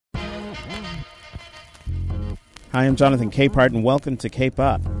Hi, I'm Jonathan Capehart, and welcome to Cape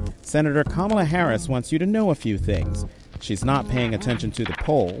Up. Senator Kamala Harris wants you to know a few things. She's not paying attention to the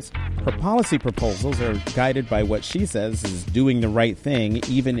polls. Her policy proposals are guided by what she says is doing the right thing,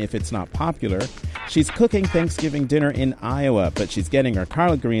 even if it's not popular. She's cooking Thanksgiving dinner in Iowa, but she's getting her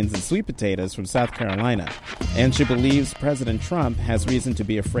collard greens and sweet potatoes from South Carolina. And she believes President Trump has reason to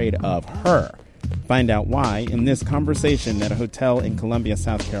be afraid of her. Find out why in this conversation at a hotel in Columbia,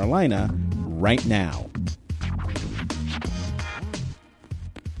 South Carolina, right now.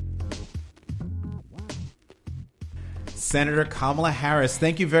 Senator Kamala Harris,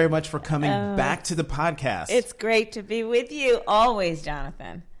 thank you very much for coming back to the podcast. It's great to be with you always,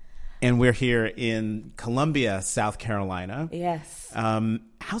 Jonathan. And we're here in Columbia, South Carolina. Yes.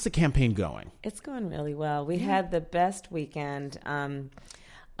 How's the campaign going? It's going really well. We had the best weekend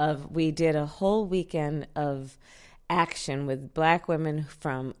we did a whole weekend of action with Black women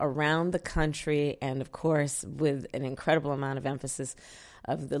from around the country, and of course with an incredible amount of emphasis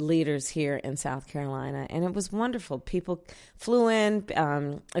of the leaders here in South Carolina. And it was wonderful. People flew in.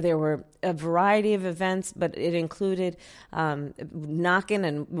 There were a variety of events, but it included walking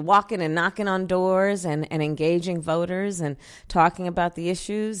and knocking on doors and engaging voters and talking about the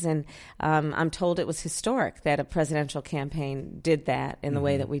issues. And I'm told it was historic that a presidential campaign did that in the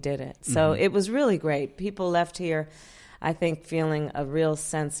way that we did it. So it was really great. People left here, I think, feeling a real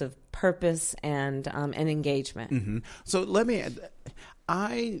sense of purpose and engagement. So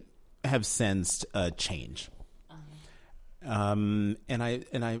I have sensed a change, and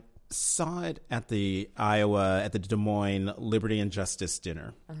I saw it at the Des Moines Liberty and Justice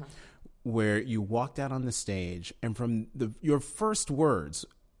dinner, where you walked out on the stage, and from your first words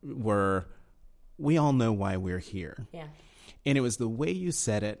were, "We all know why we're here." Yeah, and it was the way you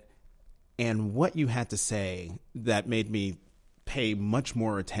said it and what you had to say that made me pay much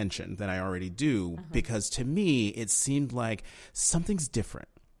more attention than I already do, because to me it seemed like something's different.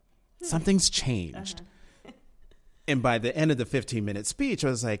 Something's changed. And by the end of the 15-minute speech, I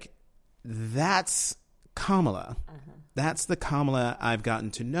was like, that's Kamala. That's the Kamala I've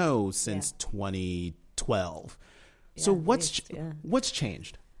gotten to know since 2012. So what's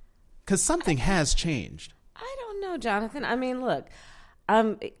changed? Because something has changed. I don't know, Jonathan. I mean, look,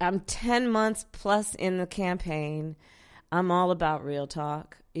 I'm 10 months plus in the campaign. I'm all about real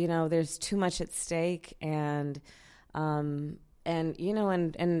talk. You know, there's too much at stake, and you know,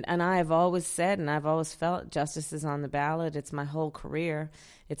 and I have always said, and I've always felt, justice is on the ballot. It's my whole career.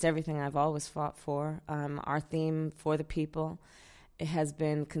 It's everything I've always fought for. Our theme, for the people, it has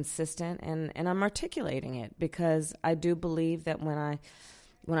been consistent, and I'm articulating it because I do believe that when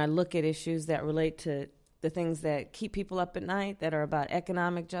I look at issues that relate to the things that keep people up at night, that are about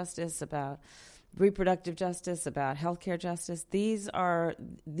economic justice, about reproductive justice, about healthcare justice, these are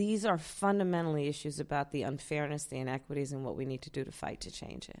fundamentally issues about the unfairness, the inequities, and what we need to do to fight to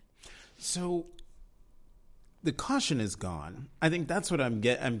change it. So the caution is gone. I think that's what I'm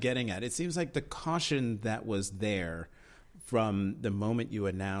getting at. It seems like the caution that was there from the moment you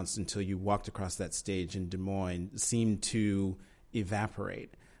announced until you walked across that stage in Des Moines seemed to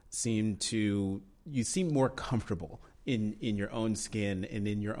evaporate. You seem more comfortable in your own skin and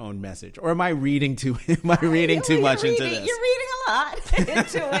in your own message. Or am I reading too much into this? You're reading a lot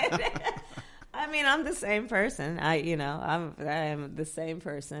into it. I mean, I'm the same person. I am the same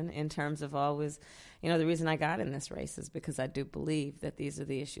person in terms of always, the reason I got in this race is because I do believe that these are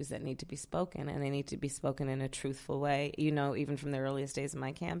the issues that need to be spoken, and they need to be spoken in a truthful way. Even from the earliest days of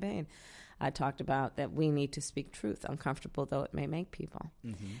my campaign, I talked about that we need to speak truth, uncomfortable though it may make people.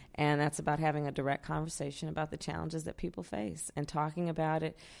 And that's about having a direct conversation about the challenges that people face and talking about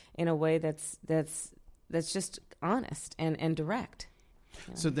it in a way that's just honest and direct.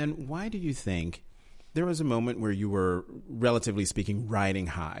 So then why do you think there was a moment where you were, relatively speaking, riding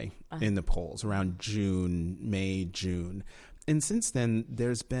high in the polls around May, June. And since then,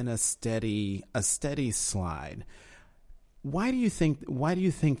 there's been a steady slide. Why do you think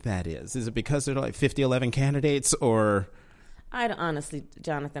that is? Is it because there are like 11 candidates, or? Honestly,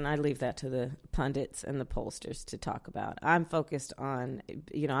 Jonathan, I leave that to the pundits and the pollsters to talk about. I'm focused on,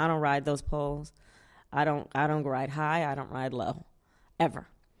 I don't ride those polls. I don't ride high. I don't ride low, ever.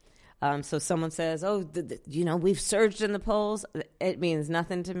 So someone says, we've surged in the polls. It means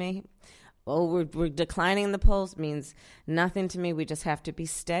nothing to me. We're declining in the polls means nothing to me. We just have to be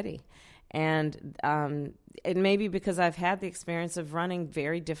steady. And it may be because I've had the experience of running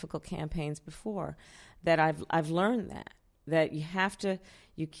very difficult campaigns before that I've learned that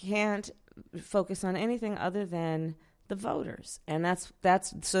you can't focus on anything other than the voters. And that's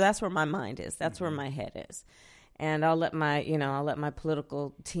where my mind is. That's where my head is. and I'll let my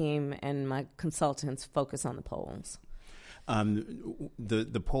political team and my consultants focus on the polls.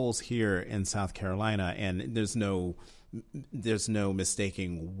 The polls here in South Carolina, and there's no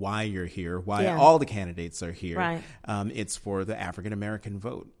mistaking why you're here, why all the candidates are here. Right. It's for the African American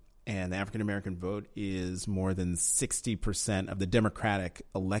vote. And the African American vote is more than 60% of the Democratic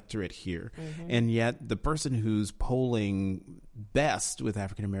electorate here. Mm-hmm. And yet the person who's polling best with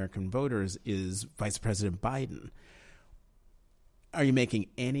African American voters is Vice President Biden. Are you making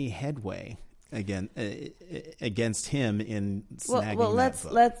any headway against him in snagging that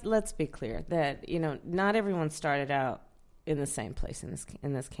vote? Let's be clear that not everyone started out in the same place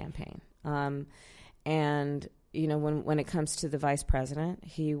in this campaign. And when it comes to the vice president,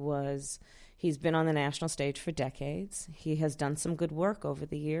 he's been on the national stage for decades. He has done some good work over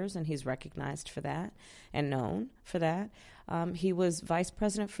the years, and he's recognized for that and known for that. He was vice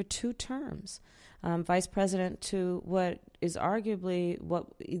president for 2 terms, vice president to what is arguably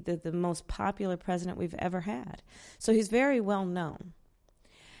the most popular president we've ever had. So he's very well known.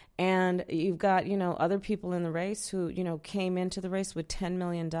 And you've got, other people in the race who, came into the race with $10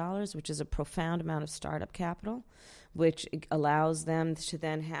 million, which is a profound amount of startup capital, which allows them to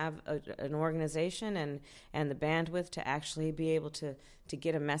then have an organization and the bandwidth to actually be able to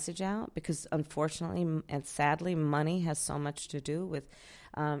get a message out, because unfortunately and sadly, money has so much to do with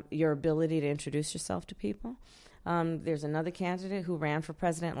your ability to introduce yourself to people. There's another candidate who ran for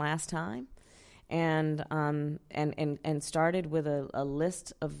president last time, and started with a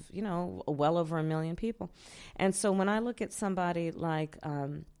list of well over 1 million people. And so when I look at somebody like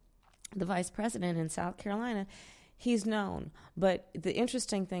the vice president in South Carolina, he's known. But the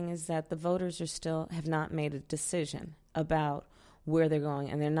interesting thing is that the voters have not made a decision about where they're going,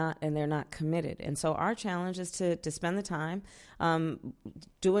 and they're not committed. And so our challenge is to spend the time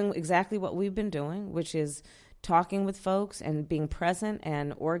doing exactly what we've been doing, which is talking with folks and being present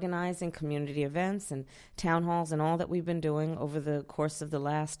and organizing community events and town halls and all that we've been doing over the course of the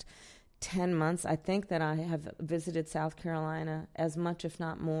last 10 months. I think that I have visited South Carolina as much, if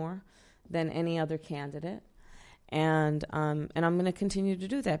not more, than any other candidate. And I'm going to continue to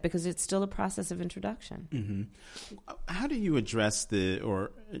do that because it's still a process of introduction. Mm-hmm. How do you address the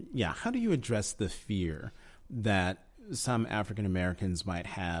fear that some African Americans might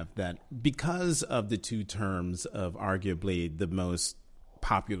have that because of the 2 terms of arguably the most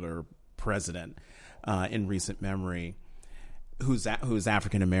popular president in recent memory, who's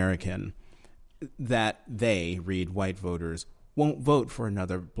African American, that they, white voters, won't vote for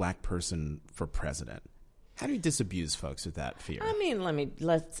another black person for president? How do you disabuse folks of that fear? I mean,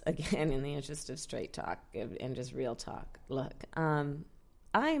 let's again, in the interest of straight talk and just real talk, look, I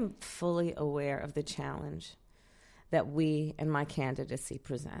am fully aware of the challenge that we and my candidacy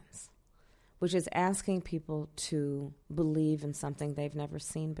presents, which is asking people to believe in something they've never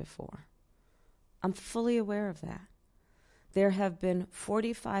seen before. I'm fully aware of that. There have been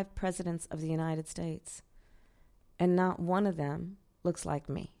 45 presidents of the United States, and not one of them looks like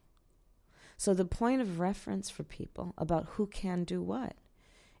me. So the point of reference for people about who can do what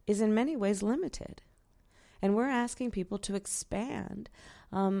is in many ways limited. And we're asking people to expand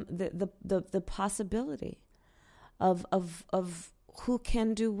the possibility of who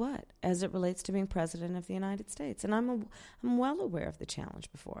can do what as it relates to being president of the United States. And I'm well aware of the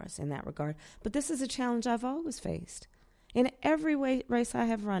challenge before us in that regard. But this is a challenge I've always faced. In every race I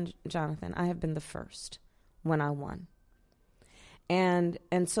have run, Jonathan, I have been the first when I won. And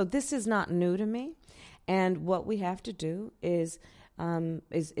so this is not new to me. And what we have to do is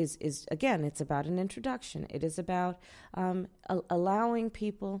again, it's about an introduction. It is about allowing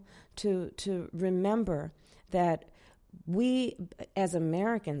people to remember that we, as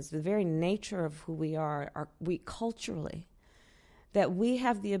Americans, the very nature of who we are we culturally, that we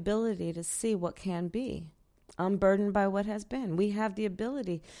have the ability to see what can be, unburdened by what has been. We have the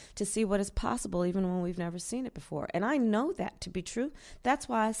ability to see what is possible even when we've never seen it before. And I know that to be true. That's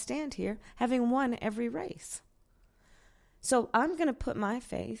why I stand here having won every race. So I'm going to put my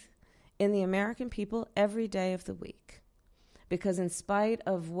faith in the American people every day of the week. Because in spite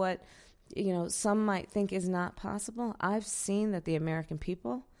of what some might think is not possible, I've seen that the American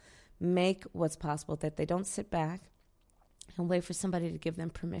people make what's possible, that they don't sit back and wait for somebody to give them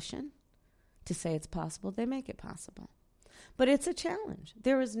permission to say it's possible. They make it possible. But it's a challenge.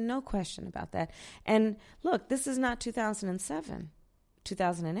 There is no question about that. And look, this is not 2007,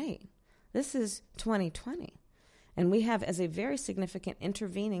 2008. This is 2020. And we have as a very significant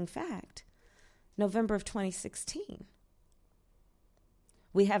intervening fact, November of 2016.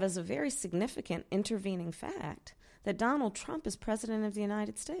 We have as a very significant intervening fact that Donald Trump is president of the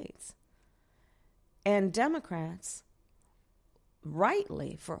United States. And Democrats,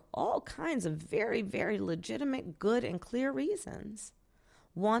 rightly, for all kinds of very, very legitimate, good, and clear reasons,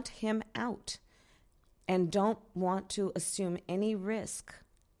 want him out and don't want to assume any risk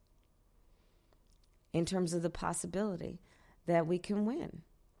in terms of the possibility that we can win.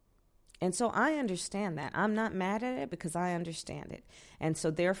 And so I understand that. I'm not mad at it because I understand it. And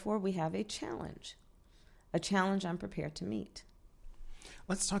so therefore we have a challenge I'm prepared to meet.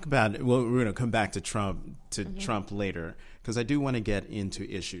 Let's talk about, well, we're going to come back to Trump later, because I do want to get into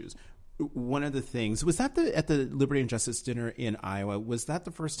issues. One of the things, was that at the Liberty and Justice dinner in Iowa, was that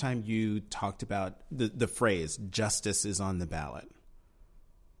the first time you talked about the phrase, justice is on the ballot?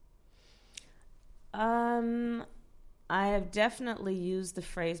 I have definitely used the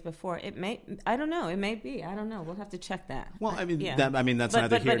phrase before. I don't know. It may be. I don't know. We'll have to check that. Well, I mean, yeah. That's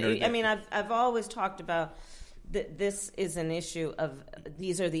neither here nor there. I mean, I've always talked about this is an issue of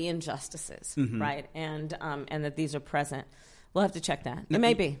these are the injustices, right? And that these are present. We'll have to check that. It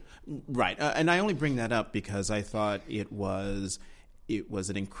may be. Right. And I only bring that up because I thought it was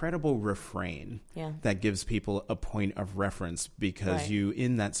an incredible refrain that gives people a point of reference, because you,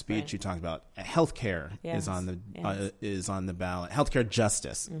 in that speech, you talked about healthcare is on the ballot. Healthcare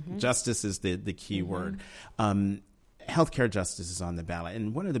justice. Justice is the key word. Healthcare justice is on the ballot.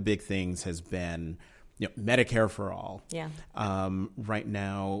 And one of the big things has been Medicare for all. Yeah. Right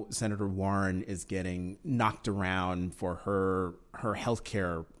now, Senator Warren is getting knocked around for her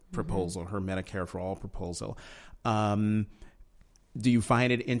healthcare proposal, her Medicare for all proposal. Do you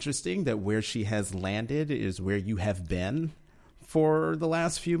find it interesting that where she has landed is where you have been for the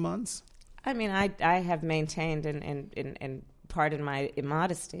last few months? I mean, I have maintained, and pardon my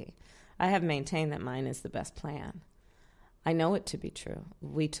immodesty, I have maintained that mine is the best plan. I know it to be true.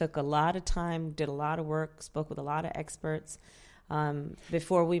 We took a lot of time, did a lot of work, spoke with a lot of experts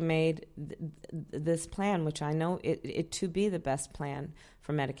before we made this plan, which I know it to be the best plan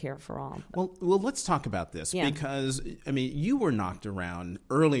for Medicare for all. Well, let's talk about this because, I mean, you were knocked around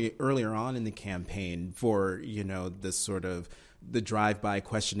earlier on in the campaign for, this sort of the drive-by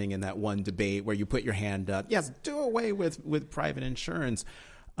questioning in that one debate where you put your hand up. Yes, do away with private insurance.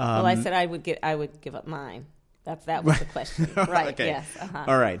 Well, I said I would give up mine. That was the question. Right, okay. Yes. Uh-huh.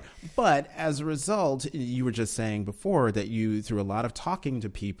 All right. But as a result, you were just saying before that you, through a lot of talking to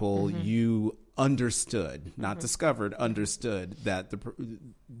people, you understood, not discovered, understood that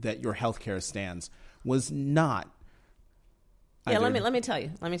that your healthcare stance was not. Yeah, let me tell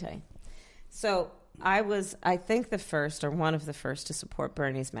you. So I was, I think, the first or one of the first to support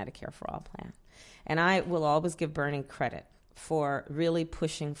Bernie's Medicare for All plan. And I will always give Bernie credit for really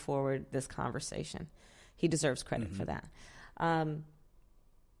pushing forward this conversation. He deserves credit for that.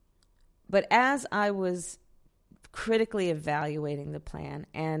 But as I was critically evaluating the plan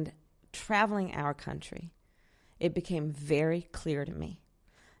and traveling our country, it became very clear to me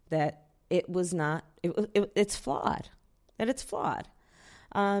that it was not, it's flawed, that it's flawed.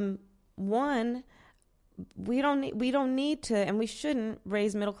 One, we don't need to, and we shouldn't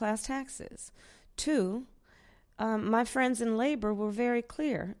raise middle-class taxes. Two, my friends in labor were very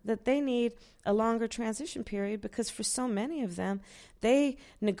clear that they need a longer transition period because for so many of them, they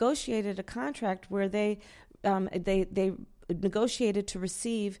negotiated a contract where they negotiated to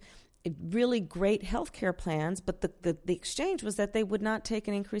receive really great health care plans, but the exchange was that they would not take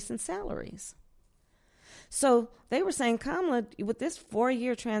an increase in salaries. So they were saying, Kamala, with this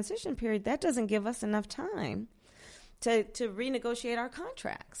 4-year transition period, that doesn't give us enough time to renegotiate our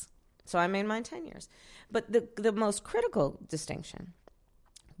contracts. So I made mine 10 years. But the most critical distinction,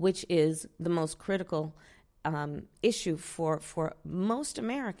 which is the most critical issue for most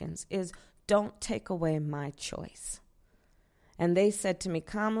Americans, is don't take away my choice. And they said to me,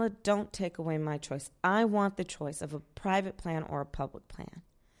 Kamala, don't take away my choice. I want the choice of a private plan or a public plan.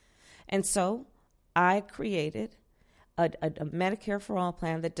 And so I created a Medicare for All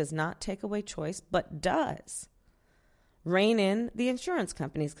plan that does not take away choice, but does rein in the insurance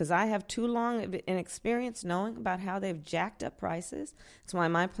companies, because I have too long an experience knowing about how they've jacked up prices. That's why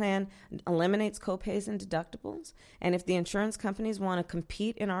my plan eliminates copays and deductibles. And if the insurance companies want to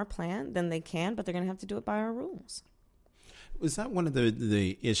compete in our plan, then they can, but they're going to have to do it by our rules. Was that one of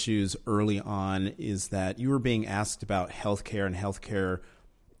the issues early on, is that you were being asked about healthcare and healthcare,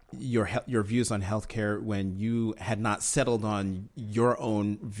 your views on healthcare when you had not settled on your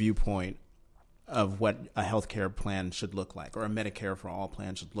own viewpoint of what a healthcare plan should look like, or a Medicare for All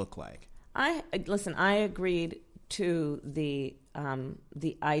plan should look like? I agreed to the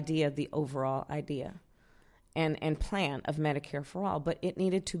idea, the overall idea, and plan of Medicare for All, but it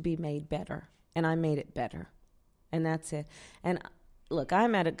needed to be made better, and I made it better, and that's it. And look,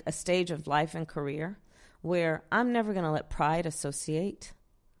 I'm at a stage of life and career where I'm never going to let pride associate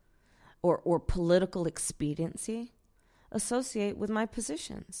or political expediency associate with my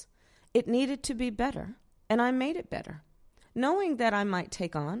positions. It needed to be better, and I made it better, knowing that I might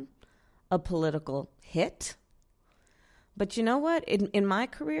take on a political hit. But you know what? In my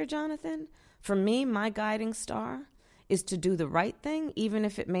career, Jonathan, for me, my guiding star is to do the right thing, even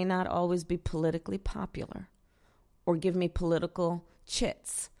if it may not always be politically popular or give me political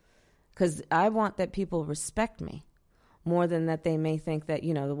chits. Because I want that people respect me more than that they may think that,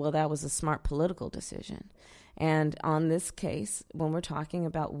 well, that was a smart political decision. And on this case, when we're talking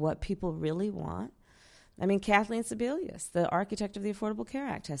about what people really want, I mean, Kathleen Sebelius, the architect of the Affordable Care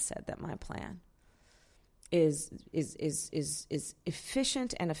Act, has said that my plan is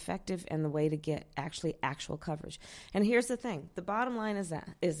efficient and effective and the way to get actual coverage. And here's the thing. The bottom line is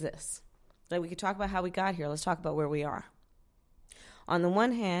this. Like, we could talk about how we got here. Let's talk about where we are. On the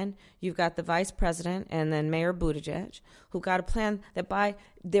one hand, you've got the vice president and then Mayor Buttigieg, who got a plan that by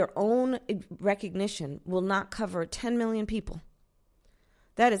their own recognition will not cover 10 million people.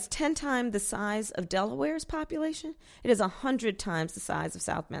 That is 10 times the size of Delaware's population. It is 100 times the size of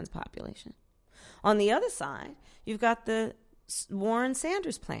South Bend's population. On the other side, you've got the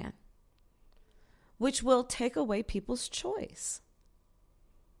Warren-Sanders plan, which will take away people's choice.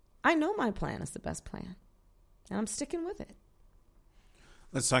 I know my plan is the best plan, and I'm sticking with it.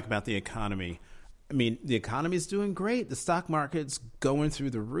 Let's talk about the economy. I mean, the economy is doing great. The stock market's going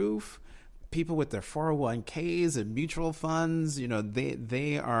through the roof. People with their 401ks and mutual funds,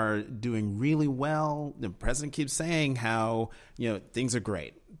 they are doing really well. The president keeps saying how, things are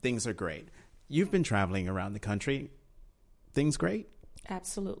great. Things are great. You've been traveling around the country. Things great?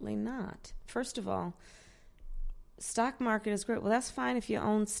 Absolutely not. First of all, stock market is great. Well, that's fine if you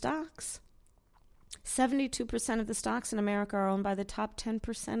own stocks. 72% of the stocks in America are owned by the top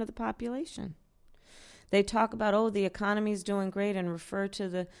 10% of the population. They talk about, the economy is doing great and refer to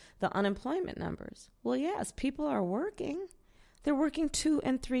the unemployment numbers. Well, yes, people are working. They're working 2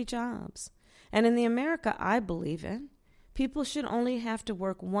 and 3 jobs. And in the America I believe in, people should only have to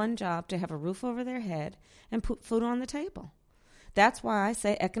work 1 job to have a roof over their head and put food on the table. That's why I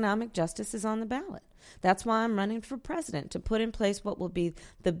say economic justice is on the ballot. That's why I'm running for president, to put in place what will be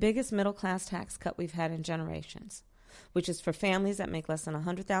the biggest middle-class tax cut we've had in generations, which is for families that make less than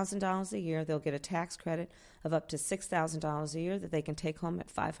 $100,000 a year. They'll get a tax credit of up to $6,000 a year that they can take home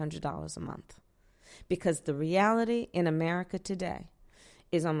at $500 a month. Because the reality in America today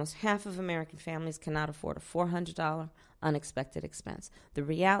is almost half of American families cannot afford a $400 unexpected expense. The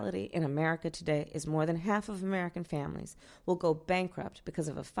reality in America today is more than half of American families will go bankrupt because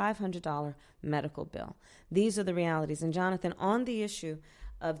of a $500 medical bill. These are the realities. And Jonathan, on the issue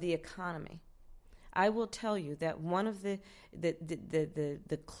of the economy, I will tell you that one of the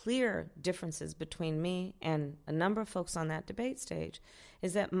clear differences between me and a number of folks on that debate stage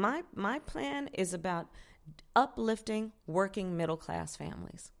is that my plan is about uplifting working middle-class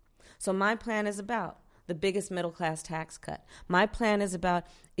families. So my plan is about the biggest middle-class tax cut. My plan is about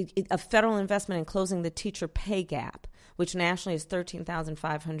a federal investment in closing the teacher pay gap, which nationally is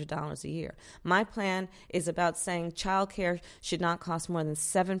 $13,500 a year. My plan is about saying child care should not cost more than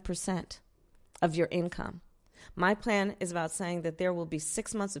 7% of your income. My plan is about saying that there will be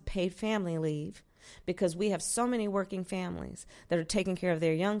 6 months of paid family leave because we have so many working families that are taking care of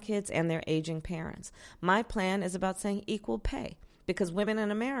their young kids and their aging parents. My plan is about saying equal pay because women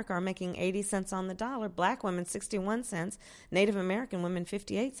in America are making 80 cents on the dollar, black women 61 cents, Native American women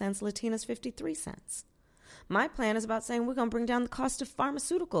 58 cents, Latinas 53 cents. My plan is about saying we're going to bring down the cost of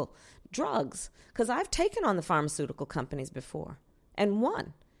pharmaceutical drugs because I've taken on the pharmaceutical companies before and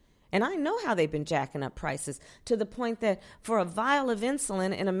won. And I know how they've been jacking up prices to the point that for a vial of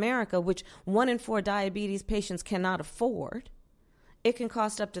insulin in America, which 1 in 4 diabetes patients cannot afford, it can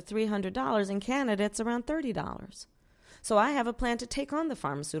cost up to $300. In Canada, it's around $30. So I have a plan to take on the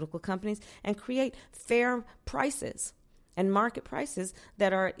pharmaceutical companies and create fair prices and market prices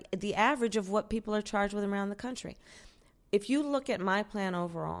that are the average of what people are charged with around the country. If you look at my plan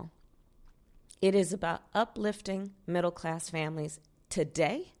overall, it is about uplifting middle-class families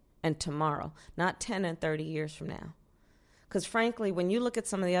today and tomorrow, not 10 and 30 years from now. Because frankly, when you look at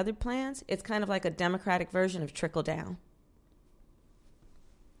some of the other plans, it's kind of like a Democratic version of trickle down.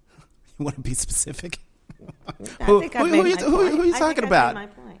 You want to be specific? Who are you talking about?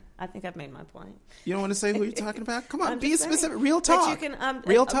 I think I've made my point. You don't want to say who you're talking about? Come on, be saying, specific. Real talk. You can,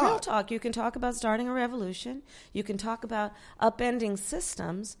 real talk. Real talk. You can talk about starting a revolution. You can talk about upending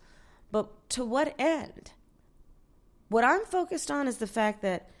systems. But to what end? What I'm focused on is the fact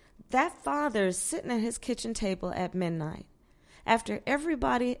that father is sitting at his kitchen table at midnight after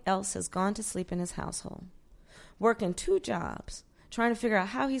everybody else has gone to sleep in his household, working 2 jobs, trying to figure out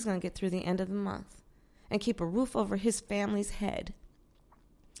how he's going to get through the end of the month and keep a roof over his family's head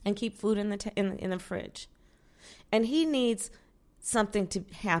and keep food in the fridge. And he needs something to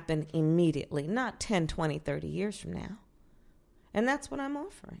happen immediately, not 10, 20, 30 years from now. And that's what I'm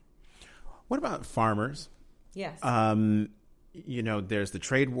offering. What about farmers? Yes. There's the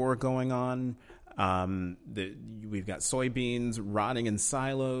trade war going on. We've got soybeans rotting in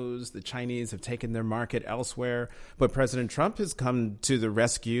silos. The Chinese have taken their market elsewhere. But President Trump has come to the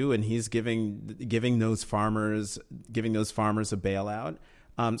rescue, and he's giving those farmers a bailout.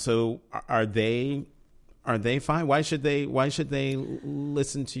 So are they fine? Why should they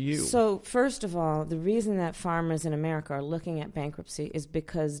listen to you? So first of all, the reason that farmers in America are looking at bankruptcy is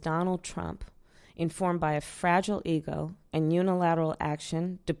because Donald Trump, informed by a fragile ego and unilateral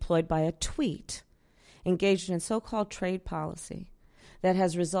action deployed by a tweet, engaged in so-called trade policy that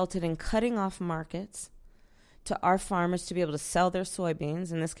has resulted in cutting off markets to our farmers to be able to sell their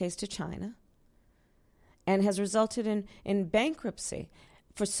soybeans, in this case to China, and has resulted in bankruptcy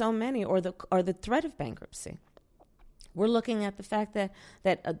for so many, or the threat of bankruptcy. We're looking at the fact that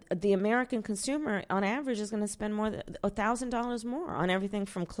the American consumer, on average, is going to spend more than $1,000 more on everything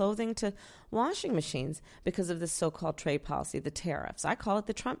from clothing to washing machines because of this so-called trade policy, the tariffs. I call it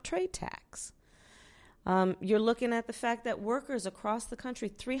the Trump trade tax. You're looking at the fact that workers across the country,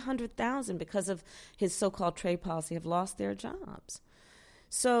 300,000, because of his so-called trade policy, have lost their jobs.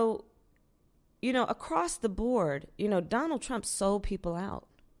 So, across the board, Donald Trump sold people out.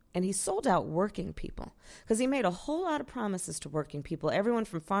 And he sold out working people because he made a whole lot of promises to working people, everyone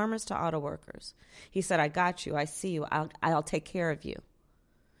from farmers to auto workers. He said, I got you. I see you. I'll take care of you.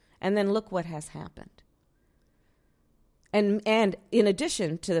 And then look what has happened. And in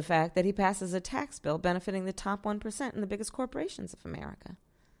addition to the fact that he passes a tax bill benefiting the top 1% and the biggest corporations of America.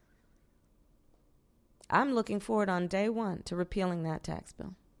 I'm looking forward on day one to repealing that tax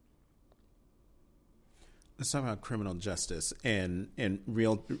bill. Let's talk about criminal justice and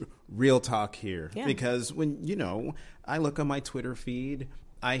real talk here. Yeah. Because when, I look on my Twitter feed,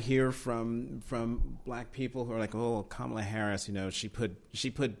 I hear from black people who are like, oh, Kamala Harris, she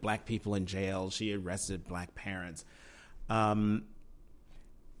put black people in jail. She arrested black parents.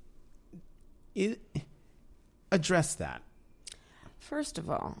 Address that. First of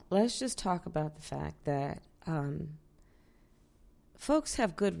all, let's just talk about the fact that folks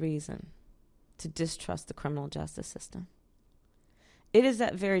have good reason to distrust the criminal justice system. It is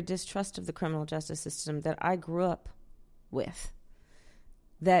that very distrust of the criminal justice system that I grew up with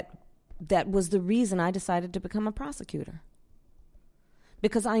that was the reason I decided to become a prosecutor.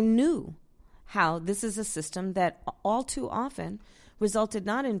 Because I knew how this is a system that all too often resulted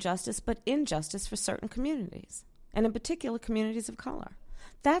not in justice, but injustice for certain communities, and in particular communities of color.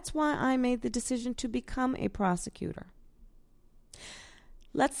 That's why I made the decision to become a prosecutor.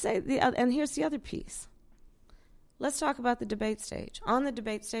 Let's say, and here's the other piece. Let's talk about the debate stage. On the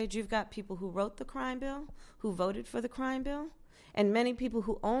debate stage, you've got people who wrote the crime bill, who voted for the crime bill, and many people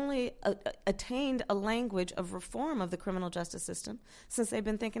who only attained a language of reform of the criminal justice system since they've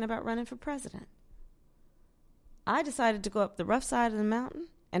been thinking about running for president. I decided to go up the rough side of the mountain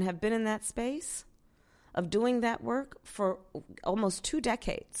and have been in that space of doing that work for almost 2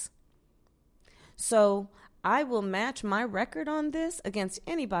 decades. So I will match my record on this against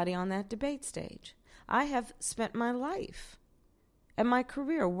anybody on that debate stage. I have spent my life and my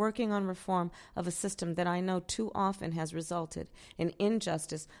career working on reform of a system that I know too often has resulted in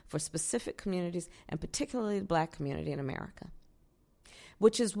injustice for specific communities, and particularly the black community in America.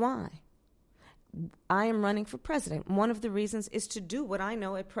 Which is why I am running for president. One of the reasons is to do what I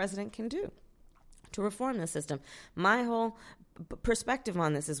know a president can do, to reform the system. My whole perspective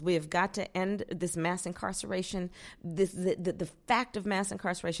on this is we have got to end this mass incarceration, the fact of mass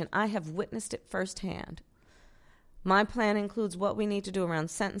incarceration. I have witnessed it firsthand. My plan includes what we need to do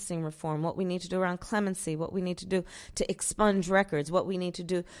around sentencing reform, what we need to do around clemency, what we need to do to expunge records, what we need to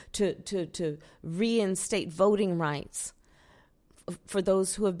do to reinstate voting rights for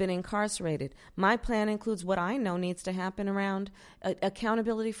those who have been incarcerated. My plan includes what I know needs to happen around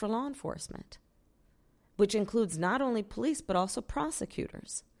accountability for law enforcement, which includes not only police but also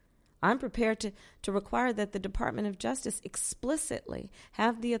prosecutors. I'm prepared to require that the Department of Justice explicitly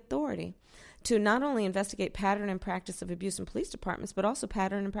have the authority to not only investigate pattern and practice of abuse in police departments, but also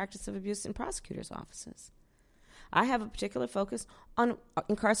pattern and practice of abuse in prosecutors' offices. I have a particular focus on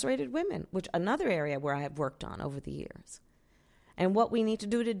incarcerated women, which another area where I have worked on over the years, and what we need to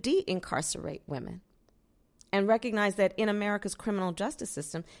do to de-incarcerate women. And recognize that in America's criminal justice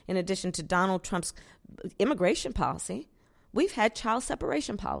system, in addition to Donald Trump's immigration policy, We've had child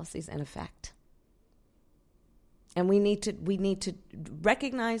separation policies in effect. And we need to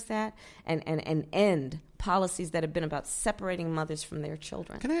recognize that and end policies that have been about separating mothers from their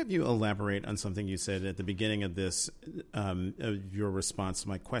children. Can I have you elaborate on something you said at the beginning of this, of your response to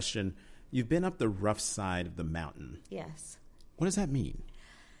my question? You've been up the rough side of the mountain. Yes. What does that mean?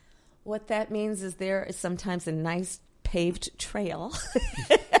 What that means is there is sometimes a nice paved trail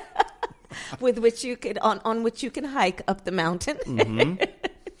with which you could on which you can hike up the mountain. Mm-hmm.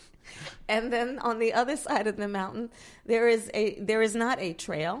 And then on the other side of the mountain, there is not a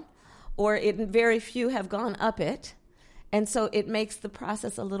trail, or very few have gone up it, and so it makes the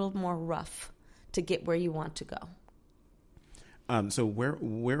process a little more rough to get where you want to go. So where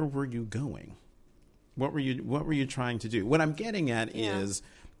were you going? What were you trying to do? What I'm getting at is,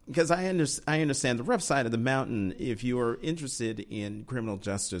 because I understand the rough side of the mountain. If you are interested in criminal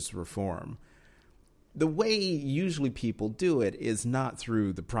justice reform, the way usually people do it is not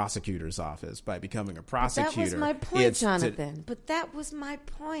through the prosecutor's office by becoming a prosecutor. But that was my point, Jonathan. But that was my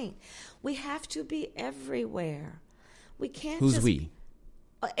point. We have to be everywhere. We can't Who's just... we?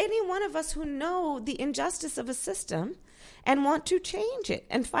 Any one of us who know the injustice of a system and want to change it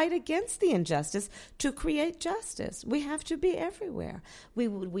and fight against the injustice to create justice. We have to be everywhere. We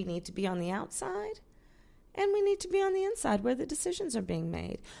need to be on the outside, and we need to be on the inside where the decisions are being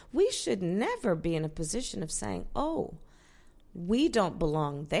made. We should never be in a position of saying, oh, we don't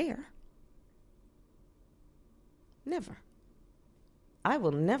belong there. Never. I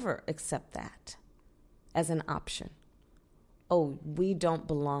will never accept that as an option. Oh, we don't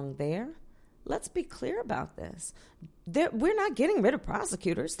belong there. Let's be clear about this. We're not getting rid of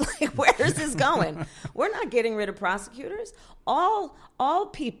prosecutors. Like, where is this going? We're not getting rid of prosecutors. All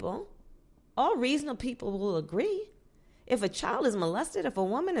people, all reasonable people will agree. If a child is molested, if a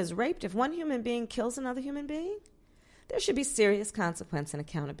woman is raped, if one human being kills another human being, there should be serious consequence and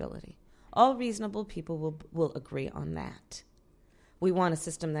accountability. All reasonable people will agree on that. We want a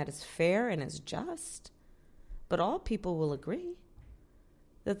system that is fair and is just. But all people will agree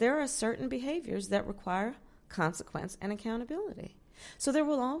that there are certain behaviors that require consequence and accountability. So there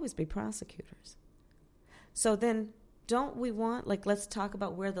will always be prosecutors. So then don't we want, let's talk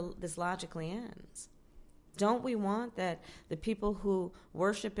about where this logically ends. Don't we want that the people who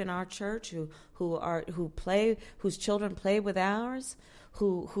worship in our church, whose children play with ours,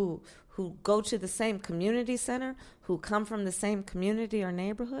 who go to the same community center, who come from the same community or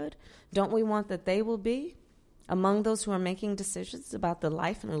neighborhood, don't we want that they will be among those who are making decisions about the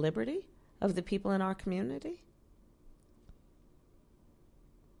life and liberty of the people in our community?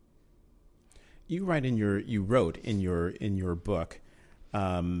 You wrote in your book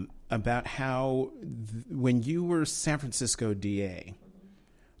about how when you were San Francisco DA,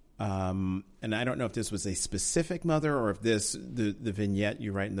 and I don't know if this was a specific mother or if the vignette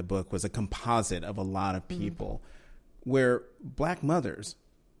you write in the book was a composite of a lot of people, where black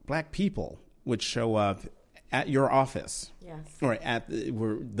people would show up at your office, yes, or at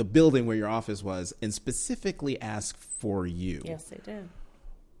the building where your office was, and specifically ask for you. Yes, they did.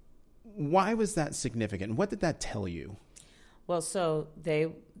 Why was that significant? What did that tell you? Well, so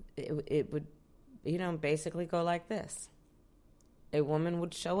it would, basically go like this. A woman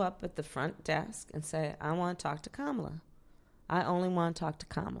would show up at the front desk and say, I want to talk to Kamala. I only want to talk to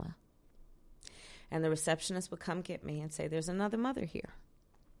Kamala. And the receptionist would come get me and say, there's another mother here.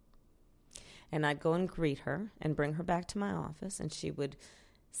 And I'd go and greet her and bring her back to my office, and she would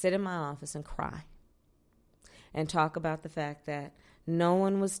sit in my office and cry and talk about the fact that no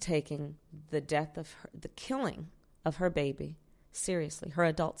one was taking the killing of her baby seriously, her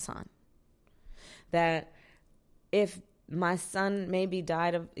adult son. That if my son maybe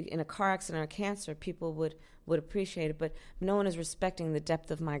died in a car accident or cancer, people would appreciate it, but no one is respecting the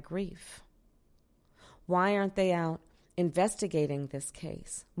depth of my grief. Why aren't they out investigating this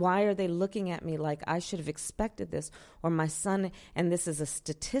case? Why are they looking at me like I should have expected this, or my son, and this is a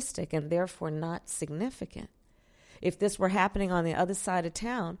statistic and therefore not significant? If this were happening on the other side of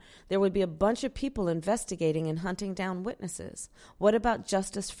town, there would be a bunch of people investigating and hunting down witnesses. What about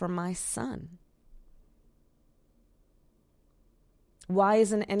justice for my son? Why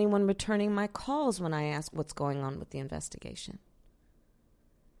isn't anyone returning my calls when I ask what's going on with the investigation?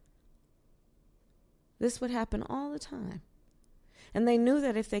 This would happen all the time. And they knew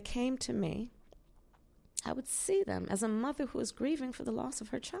that if they came to me, I would see them as a mother who is grieving for the loss of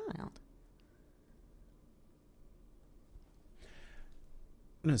her child.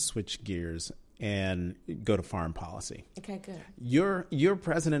 I'm going to switch gears and go to foreign policy. Okay, good. You're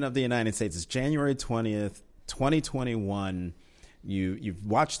president of the United States. It's January 20th, 2021. You've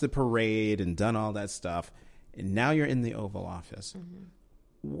watched the parade and done all that stuff. and now you're in the Oval Office. Mm-hmm.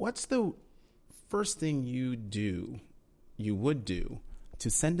 What's the first thing you would do to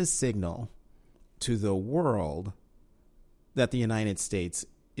send a signal to the world that the United States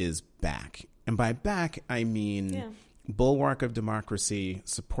is back? And by back, I mean bulwark of democracy,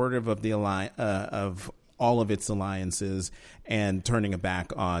 supportive of the of all of its alliances, and turning a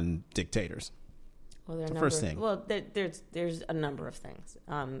back on dictators. Well, there are the first thing. Well, there's a number of things,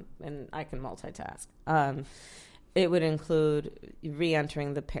 and I can multitask. It would include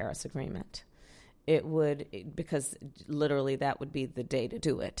re-entering the Paris Agreement. It would, because literally that would be the day to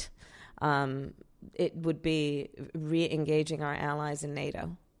do it. It would be re-engaging our allies in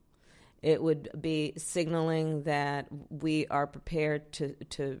NATO. It would be signaling that we are prepared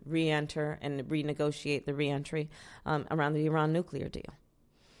to re-enter and renegotiate the re-entry around the Iran nuclear deal.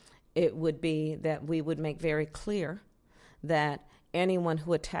 It would be that we would make very clear that anyone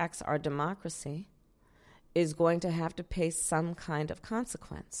who attacks our democracy is going to have to pay some kind of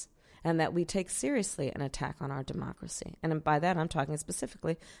consequence, and that we take seriously an attack on our democracy. And by that, I'm talking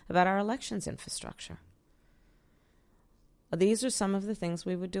specifically about our elections infrastructure. These are some of the things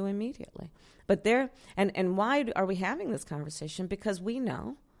we would do immediately. But and why are we having this conversation? Because we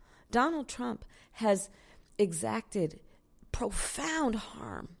know Donald Trump has exacted profound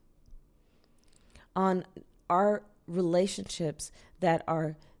harm on our relationships that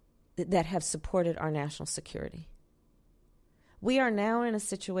have supported our national security. We are now in a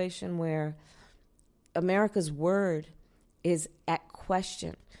situation where America's word is at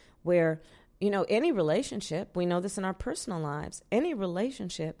question, where, any relationship, we know this in our personal lives, any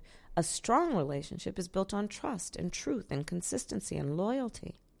relationship, a strong relationship, is built on trust and truth and consistency and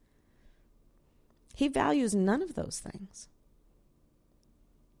loyalty. He values none of those things.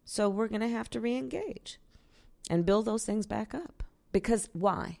 So we're going to have to re-engage and build those things back up. Because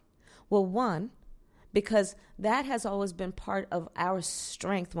why? Well, one, because that has always been part of our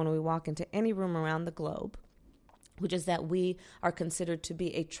strength when we walk into any room around the globe, which is that we are considered to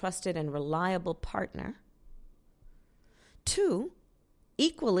be a trusted and reliable partner. Two,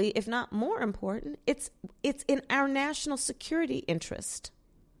 equally, if not more important, it's in our national security interest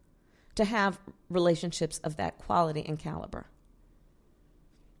to have relationships of that quality and caliber.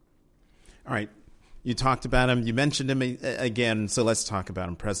 All right. You talked about him. You mentioned him again, so let's talk about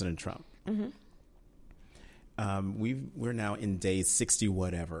him, President Trump. Mm-hmm. We're now in day 60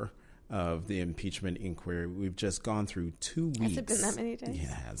 whatever of the impeachment inquiry. We've just gone through 2 weeks. Has it been that many days? Yeah, it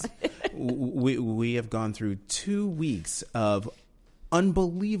has. we have gone through 2 weeks of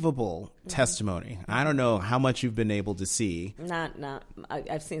unbelievable testimony. I don't know how much you've been able to see.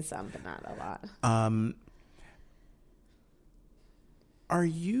 I've seen some, but not a lot. Are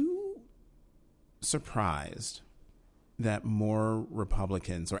you surprised that more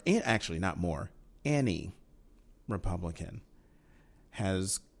Republicans, or actually not more, any Republican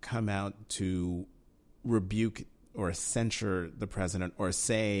has come out to rebuke or censure the president, or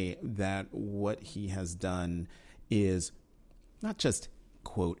say that what he has done is not just,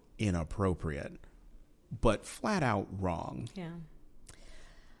 quote, inappropriate, but flat out wrong? Yeah.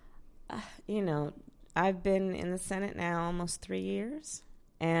 I've been in the Senate now almost 3 years,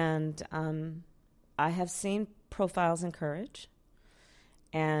 and I have seen profiles in courage,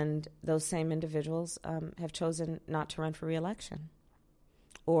 and those same individuals have chosen not to run for re-election.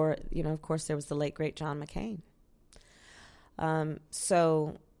 Or, of course, there was the late, great John McCain.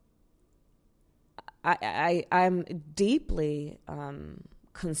 So I'm deeply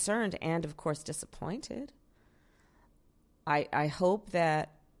concerned and, of course, disappointed. I hope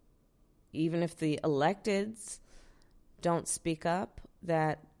that even if the electeds don't speak up,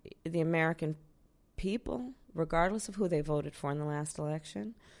 that the American people, regardless of who they voted for in the last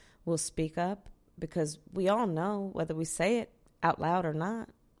election, will speak up, because we all know, whether we say it out loud or not,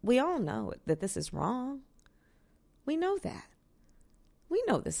 we all know that this is wrong. We know that. We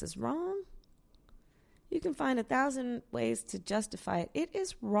know this is wrong. You can find 1,000 ways to justify it. It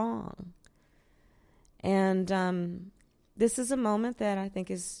is wrong. And this is a moment that I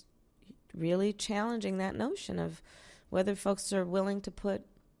think is really challenging that notion of whether folks are willing to put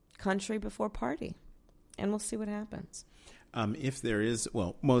country before party. And we'll see what happens. If there is,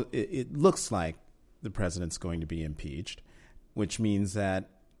 it looks like the president's going to be impeached, which means that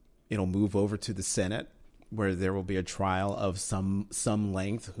it'll move over to the Senate, where there will be a trial of some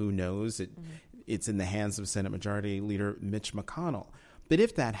length. Who knows? It's in the hands of Senate Majority Leader Mitch McConnell. But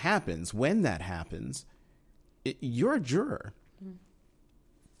if that happens, when that happens, you're a juror.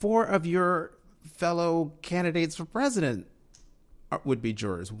 4 of your fellow candidates for president would be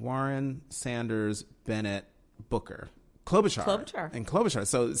jurors: Warren, Sanders, Bennett, Booker, Klobuchar. And Klobuchar.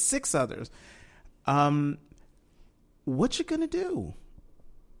 So 6 others. what you going to do?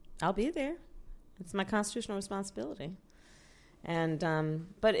 I'll be there. It's my constitutional responsibility. And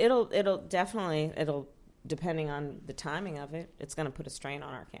but it'll definitely, depending on the timing of it, it's going to put a strain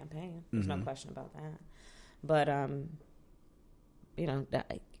on our campaign. There's no question about that. But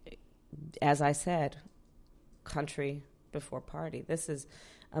as I said, country before party. This is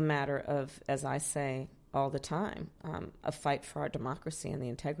a matter of, as I say all the time, a fight for our democracy and the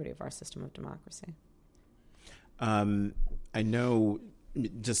integrity of our system of democracy. I know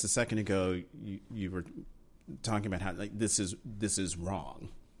just a second ago you were talking about how this is wrong.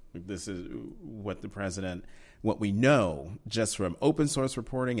 This is what we know just from open source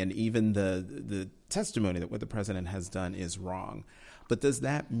reporting and even the testimony that what the president has done is wrong. But does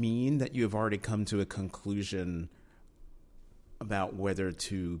that mean that you have already come to a conclusion about whether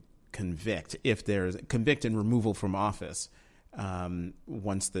to convict and removal from office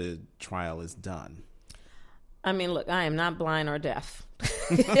once the trial is done? I mean, look, I am not blind or deaf.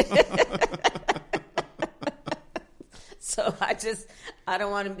 So I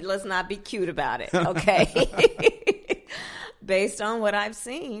don't want to, let's not be cute about it, okay? Based on what I've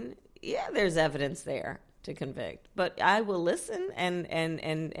seen, yeah, there's evidence there to convict. But I will listen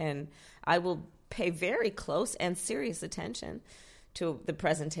and I will pay very close and serious attention to the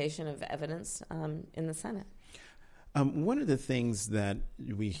presentation of evidence in the Senate. One of the things that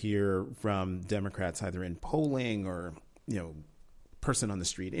we hear from Democrats, either in polling or, person on the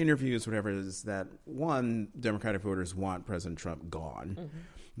street interviews, whatever, is that one, Democratic voters want President Trump gone. Mm-hmm.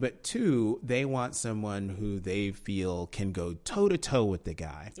 But two, they want someone who they feel can go toe to toe with the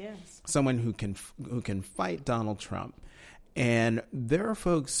guy. Yes. Someone who can fight Donald Trump. And there are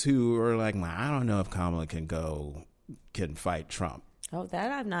folks who are like, well, I don't know if Kamala can fight Trump. Oh,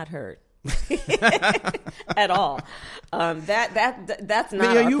 that I've not heard. At all. That's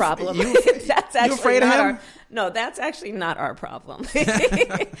not our problem. That's actually afraid not of him? That's actually not our problem.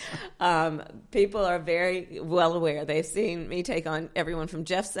 People are very well aware. They've seen me take on everyone from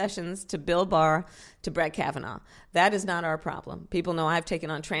Jeff Sessions to Bill Barr to Brett Kavanaugh. That is not our problem. People know I've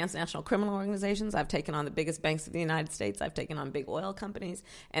taken on transnational criminal organizations. I've taken on the biggest banks of the United States. I've taken on big oil companies,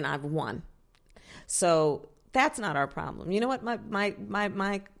 and I've won. So that's not our problem. You know what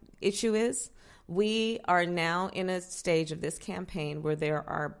my issue is? We are now in a stage of this campaign where there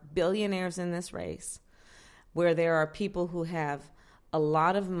are billionaires in this race, where there are people who have a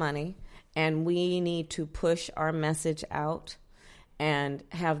lot of money, and we need to push our message out and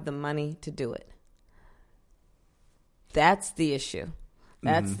have the money to do it. That's the issue.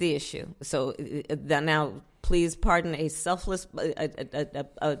 That's the issue. So now, please pardon a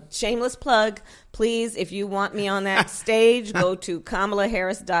shameless plug. Please, if you want me on that stage, go to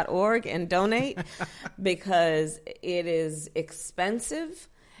KamalaHarris.org and donate, because it is expensive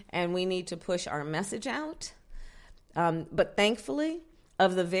and we need to push our message out. But thankfully,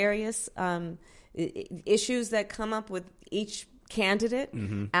 of the various issues that come up with each candidate,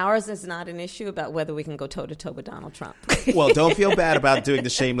 ours is not an issue about whether we can go toe-to-toe with Donald Trump. Well, don't feel bad about doing the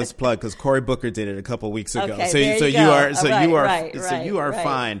shameless plug, because Cory Booker did it a couple weeks ago. Okay, you are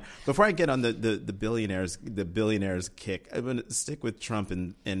fine. Before I get on the billionaires kick, I'm going to stick with Trump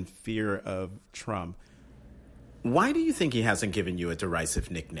and fear of Trump. Why do you think he hasn't given you a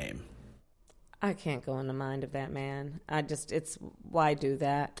derisive nickname? I can't go in the mind of that man. Why do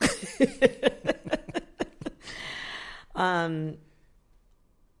that? But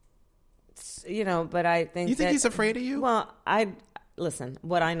I think you think he's afraid of you? Well, listen,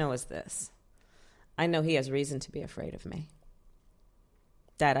 what I know is this. I know he has reason to be afraid of me.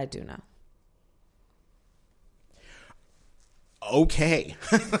 That I do know. Okay.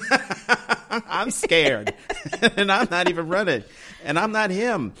 I'm scared. And I'm not even running. And I'm not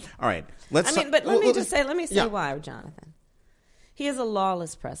him. All right. Let me say why, Jonathan. He is a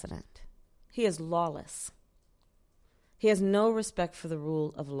lawless president. He is lawless. He has no respect for the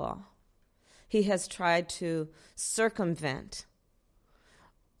rule of law. He has tried to circumvent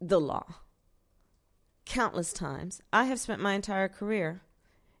the law countless times. I have spent my entire career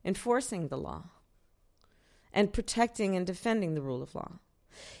enforcing the law and protecting and defending the rule of law.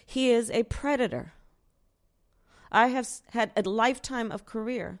 He is a predator. I have had a lifetime of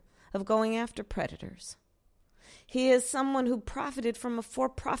career of going after predators. He is someone who profited from a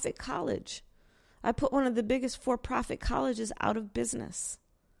for-profit college. I put one of the biggest for-profit colleges out of business.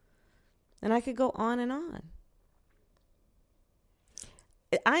 And I could go on and on.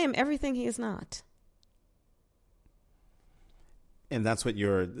 I am everything he is not. And that's what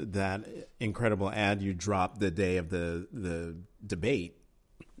that incredible ad you dropped the day of the debate,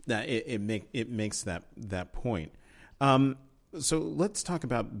 that it makes that point. So let's talk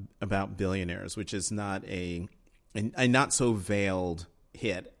about billionaires, which is not a a not so veiled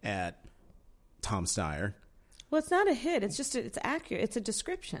hit at Tom Steyer. Well, it's not a hit. It's just it's accurate. It's a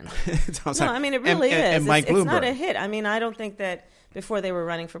description. Tom No, Steyer. I mean it really is. And Mike it's Bloomberg. not a hit. I mean, I don't think that before they were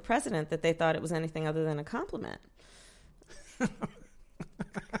running for president that they thought it was anything other than a compliment.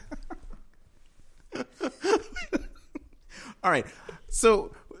 All right.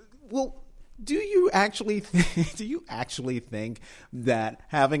 So, well, do you actually think that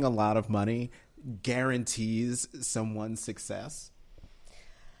having a lot of money guarantees someone's success?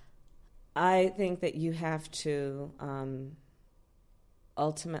 I think that you have to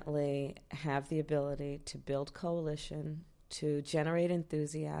ultimately have the ability to build coalition, to generate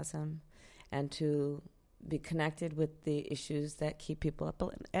enthusiasm, and to be connected with the issues that keep people up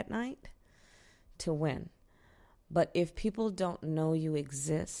at night to win. But if people don't know you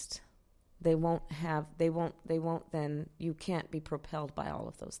exist, then you can't be propelled by all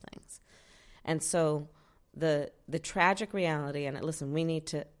of those things. And so the tragic reality, and listen, we need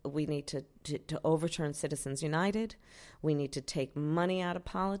to overturn Citizens United. We need to take money out of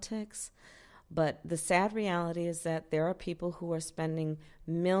politics. But the sad reality is that there are people who are spending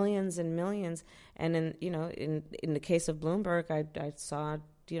millions and millions, and in the case of Bloomberg, I saw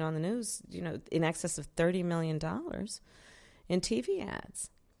on the news, in excess of $30 million in TV ads.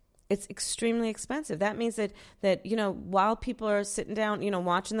 It's extremely expensive. That means that while people are sitting down,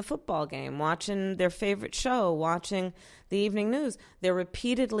 watching the football game, watching their favorite show, watching the evening news, they're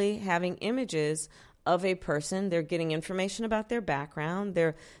repeatedly having images of a person. They're getting information about their background.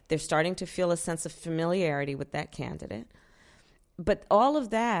 They're starting to feel a sense of familiarity with that candidate. But all of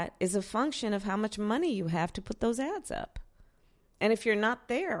that is a function of how much money you have to put those ads up. And if you're not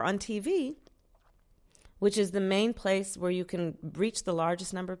there on TV, which is the main place where you can reach the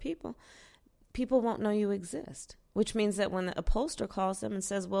largest number of people, people won't know you exist, which means that when a pollster calls them and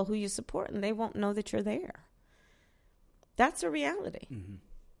says, well, who you supporting, they won't know that you're there. That's a reality. Mm-hmm.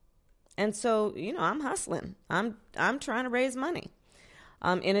 And so, I'm hustling. I'm trying to raise money.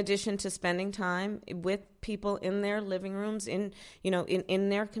 In addition to spending time with people in their living rooms, in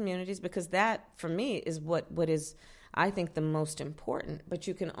their communities, because that, for me, is what is, I think, the most important. But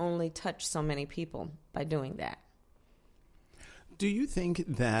you can only touch so many people by doing that. Do you think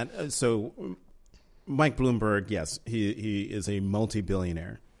that, Mike Bloomberg, yes, he is a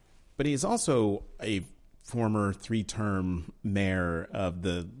multi-billionaire, but he's also a former 3-term mayor of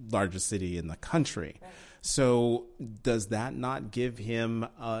the largest city in the country. Right. So does that not give him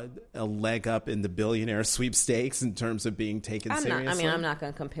a leg up in the billionaire sweepstakes in terms of being taken seriously? I'm not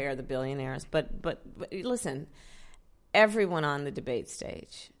going to compare the billionaires, but listen, everyone on the debate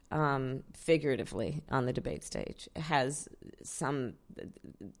stage, figuratively on the debate stage, has some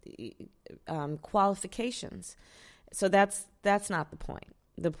qualifications. So that's not the point.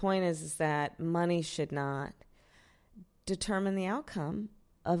 The point is that money should not determine the outcome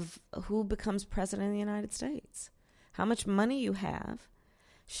of who becomes president of the United States. How much money you have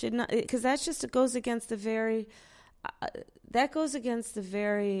should not, because that just goes against the very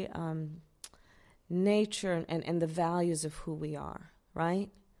nature and the values of who we are, right?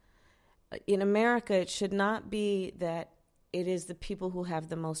 In America, it should not be that it is the people who have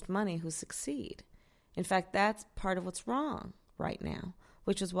the most money who succeed. In fact, that's part of what's wrong right now,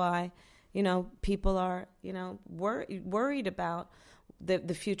 which is why, people are, worried about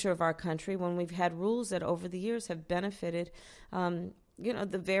the future of our country when we've had rules that over the years have benefited,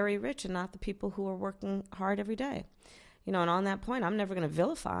 the very rich and not the people who are working hard every day. And on that point, I'm never going to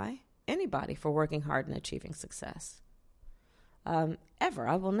vilify anybody for working hard and achieving success. Ever.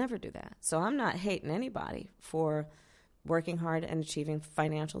 I will never do that. So I'm not hating anybody for working hard and achieving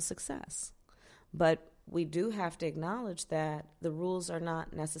financial success. But we do have to acknowledge that the rules are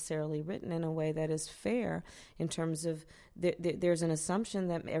not necessarily written in a way that is fair in terms of there's an assumption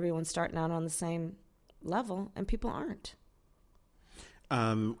that everyone's starting out on the same level, and people aren't.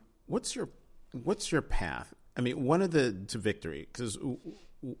 What's your path? I mean, to victory, because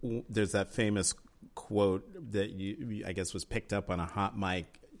there's that famous quote that I guess was picked up on a hot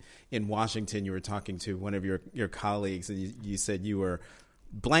mic in Washington. You were talking to one of your colleagues, and you said you were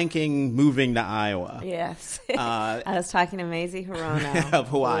blanking moving to Iowa. Yes. I was talking to Maisie Hirono of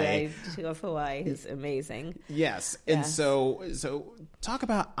Hawaii. Who's amazing. Yes. And so talk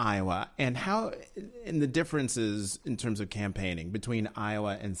about Iowa and the differences in terms of campaigning between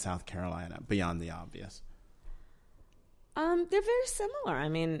Iowa and South Carolina beyond the obvious. They're very similar. I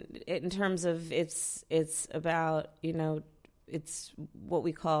mean, in terms of it's about, it's what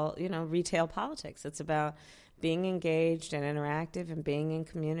we call, retail politics. It's about being engaged and interactive and being in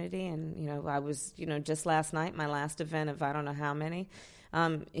community. And, I was, just last night, my last event of I don't know how many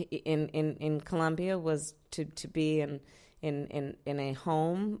in Columbia was to be in a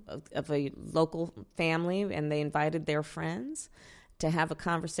home of a local family, and they invited their friends to have a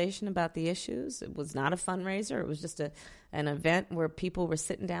conversation about the issues. It was not a fundraiser. It was just an event where people were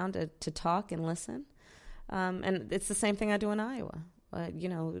sitting down to talk and listen. And it's the same thing I do in Iowa.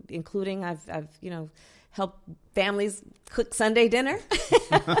 Including I've helped families cook Sunday dinner.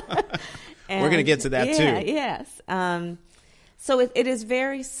 We're going to get to that too. Yes. So it is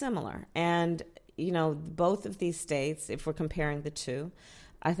very similar. And, both of these states, if we're comparing the two,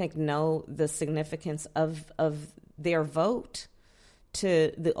 I think know the significance of their vote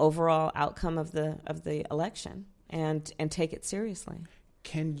to the overall outcome of the election and take it seriously.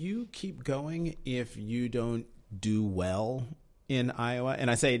 Can you keep going if you don't do well in Iowa?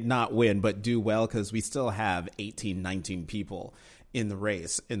 And I say not win, but do well, because we still have 18, 19 people in the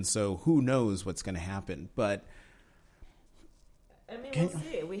race. And so who knows what's going to happen. But we'll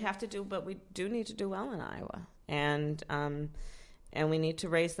see. We have to do, but we do need to do well in Iowa. And we need to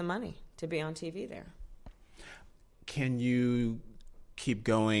raise the money to be on TV there. Can you keep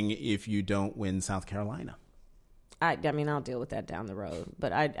going if you don't win South Carolina? I'll deal with that down the road.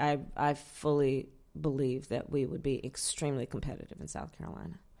 But I fully believe that we would be extremely competitive in South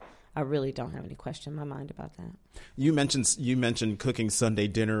Carolina. I really don't have any question in my mind about that. You mentioned cooking Sunday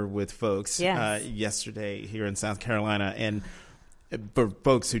dinner with folks yesterday here in South Carolina. And for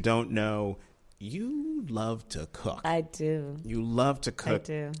folks who don't know, you love to cook. I do. You love to cook. I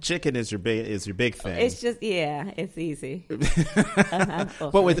do. Chicken is your big thing. It's just it's easy.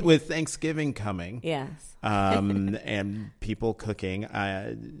 But with Thanksgiving coming, yes, and people cooking,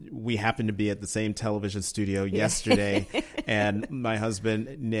 we happened to be at the same television studio yesterday, and my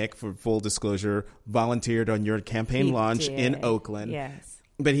husband Nick, for full disclosure, volunteered on your campaign launch in Oakland. Yes.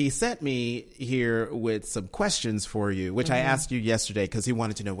 But he sent me here with some questions for you, which I asked you yesterday because he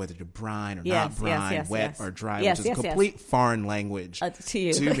wanted to know whether to brine or not brine, wet or dry, which is a complete foreign language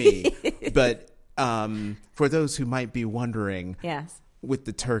to me. But for those who might be wondering, with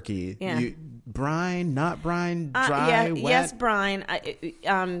the turkey, you brine, not brine, dry, wet? Yes, brine.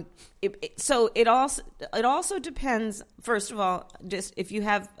 So it also depends. First of all, just if you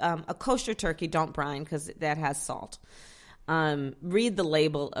have a kosher turkey, don't brine because that has salt. Read the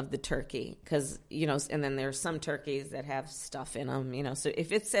label of the turkey because, and then there are some turkeys that have stuff in them, so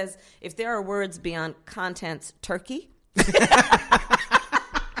if there are words beyond contents turkey.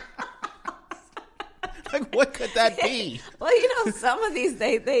 Like, what could that be? Well, some of these,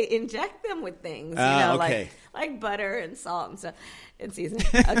 they inject them with things, okay. like butter and salt and stuff and seasoning.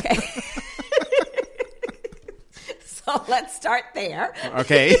 Okay. So let's start there.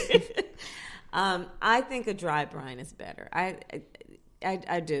 Okay. I think a dry brine is better. I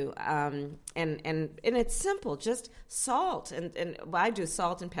do. And it's simple, just salt and I do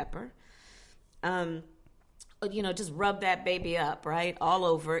salt and pepper. Just rub that baby up, right? All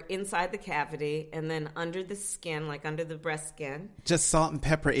over, inside the cavity, and then under the skin, like under the breast skin. Just salt and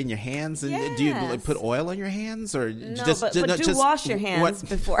pepper in your hands? And do you put oil on your hands? Or no, but wash your hands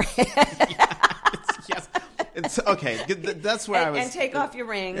before. Yes. It's okay. That's where I was. And take off your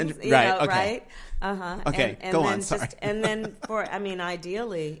rings. Right. Okay, go on. Sorry. And then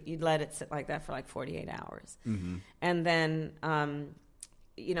ideally, you'd let it sit like that for like 48 hours. Mm-hmm. And then,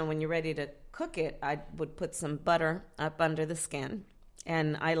 when you're ready to cook it, I would put some butter up under the skin.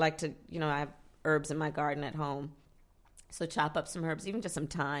 And I like to, I have herbs in my garden at home. So chop up some herbs, even just some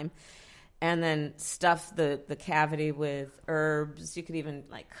thyme. And then stuff the cavity with herbs. You could even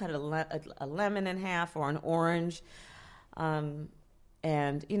cut a lemon in half or an orange. And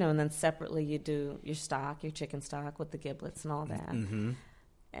then separately you do your stock, your chicken stock with the giblets and all that. Mm-hmm.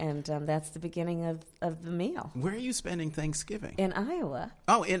 And that's the beginning of the meal. Where are you spending Thanksgiving? In Iowa.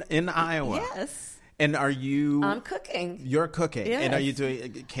 Oh, in Iowa. Yes. And are you... I'm cooking. You're cooking. Yes. And are you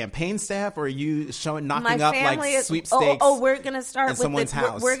doing campaign staff, or are you knocking up sweepstakes we're going to start with someone's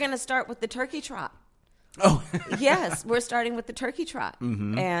house? We're going to start with the turkey trot. Oh. Yes, we're starting with the turkey trot.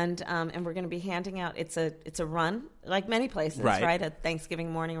 Mm-hmm. And we're going to be handing out, it's a run, like many places, right? A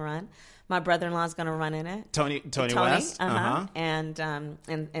Thanksgiving morning run. My brother-in-law is going to run in it. Tony West. Uh-huh.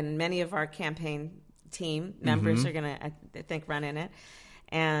 And many of our campaign team members are going to, I think, run in it.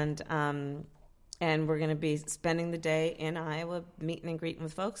 And we're going to be spending the day in Iowa, meeting and greeting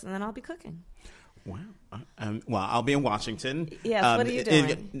with folks, and then I'll be cooking. Wow. Well, I'll be in Washington. Yes, what are you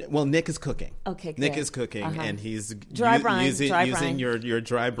doing? Well, Nick is cooking. Okay, good. Nick is cooking, and he's using your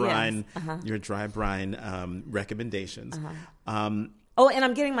dry brine, your dry brine recommendations. Oh, and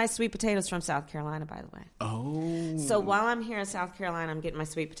I'm getting my sweet potatoes from South Carolina, by the way. Oh. So while I'm here in South Carolina, I'm getting my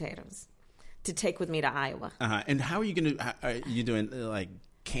sweet potatoes to take with me to Iowa. And how are you going to? Are you doing like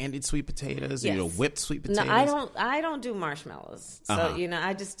candied sweet potatoes? Yes. Or you doing whipped sweet potatoes? No, I don't do marshmallows. So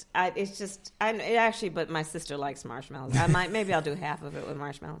but my sister likes marshmallows. Maybe I'll do half of it with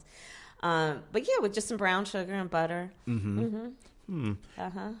marshmallows. But yeah, with just some brown sugar and butter. And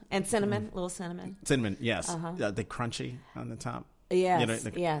cinnamon, little cinnamon. Cinnamon, yes. The crunchy on the top. Yes,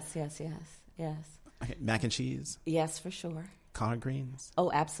 yes. Okay. Mac and cheese. Yes, for sure. Collard greens.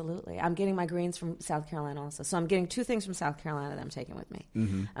 Oh, absolutely. I'm getting my greens from South Carolina also. So I'm getting two things from South Carolina that I'm taking with me.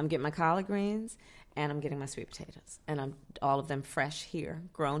 I'm getting my collard greens, and I'm getting my sweet potatoes. And all of them fresh here,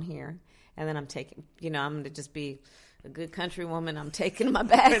 grown here. And then I'm taking, I'm going to just be a good country woman. I'm taking my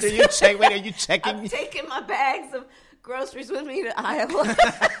bags. Wait, are you checking? I'm taking my bags of groceries with me to Iowa.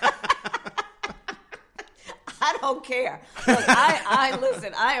 I don't care. Look,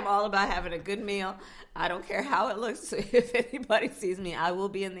 listen, I am all about having a good meal. I don't care how it looks. If anybody sees me, I will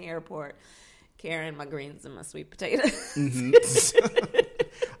be in the airport carrying my greens and my sweet potatoes.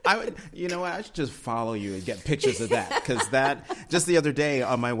 I should just follow you and get pictures of that, because just the other day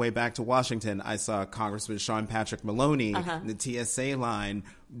on my way back to Washington, I saw Congressman Sean Patrick Maloney in the TSA line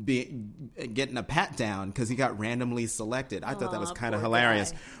getting a pat down because he got randomly selected. I thought that was kind of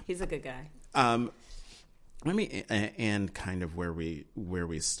hilarious. Guy. He's a good guy. Let me and kind of where we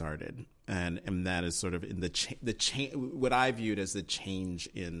started, and that is sort of in the what I viewed as the change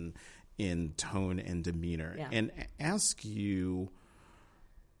in tone and demeanor, and ask you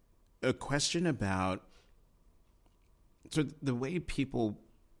a question about sort of the way people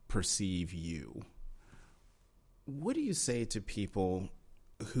perceive you. What do you say to people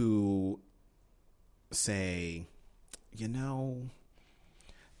who say,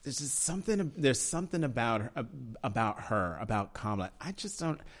 there's something about her, about Kamala. I just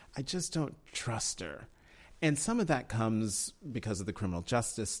don't trust her. And some of that comes because of the criminal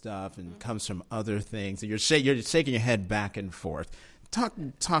justice stuff, and comes from other things. And you're shaking your head back and forth. Talk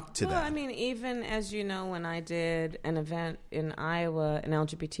to that. Well, I mean, even as you know, when I did an event in Iowa, an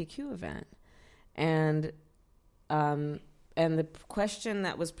LGBTQ event, and the question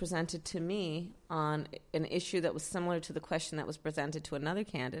that was presented to me on an issue that was similar to the question that was presented to another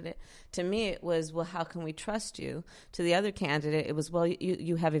candidate, to me it was, well, how can we trust you? To the other candidate, it was, well,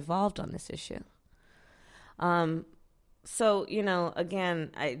 you have evolved on this issue. So,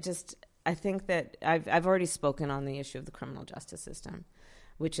 again, I think that I've already spoken on the issue of the criminal justice system,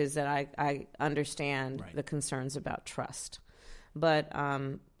 which is that I understand the concerns about trust. But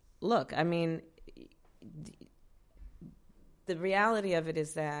look, I mean, the reality of it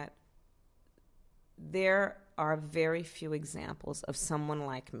is that there are very few examples of someone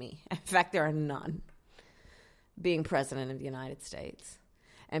like me. In fact, there are none being president of the United States.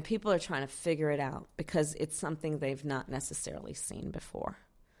 And people are trying to figure it out because it's something they've not necessarily seen before.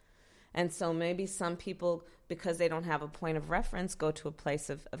 And so maybe some people, because they don't have a point of reference, go to a place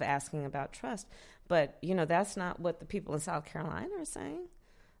of asking about trust. But, that's not what the people in South Carolina are saying.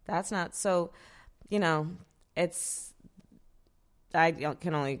 That's not. So, I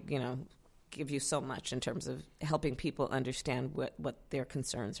can only, give you so much in terms of helping people understand what their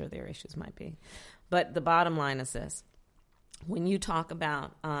concerns or their issues might be. But the bottom line is this. When you talk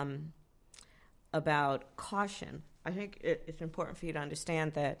about caution, I think it's important for you to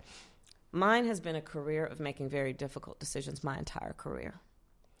understand that mine has been a career of making very difficult decisions my entire career.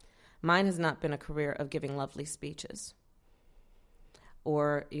 Mine has not been a career of giving lovely speeches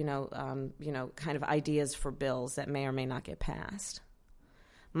or, kind of ideas for bills that may or may not get passed.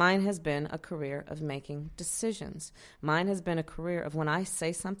 Mine has been a career of making decisions. Mine has been a career of when I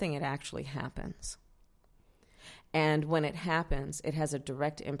say something, it actually happens. And when it happens, it has a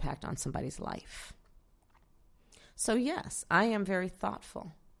direct impact on somebody's life. So yes, I am very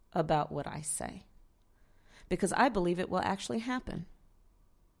thoughtful about what I say because I believe it will actually happen.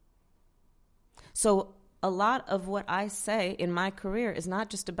 So a lot of what I say in my career is not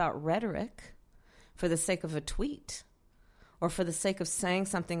just about rhetoric for the sake of a tweet or for the sake of saying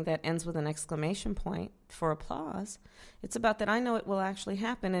something that ends with an exclamation point for applause. It's about that I know it will actually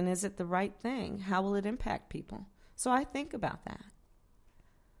happen, and is it the right thing? How will it impact people? So I think about that.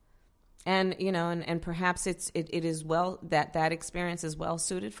 And, and perhaps it is that experience is well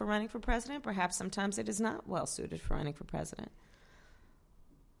suited for running for president. Perhaps sometimes it is not well suited for running for president.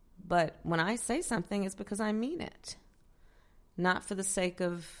 But when I say something, it's because I mean it. Not for the sake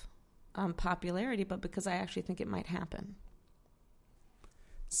of popularity, but because I actually think it might happen.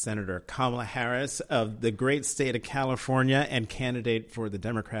 Senator Kamala Harris of the great state of California and candidate for the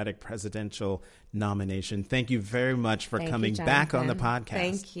Democratic presidential nomination. Thank you very much for coming back on the podcast.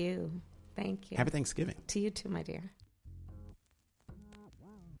 Thank you. Thank you. Happy Thanksgiving. To you too, my dear.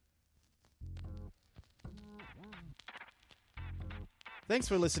 Thanks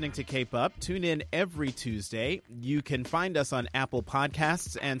for listening to Cape Up. Tune in every Tuesday. You can find us on Apple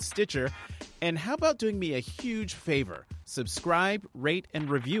Podcasts and Stitcher. And how about doing me a huge favor? Subscribe, rate, and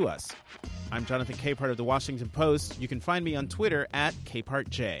review us. I'm Jonathan Capehart of The Washington Post. You can find me on Twitter at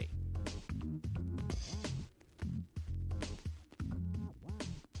CapehartJ.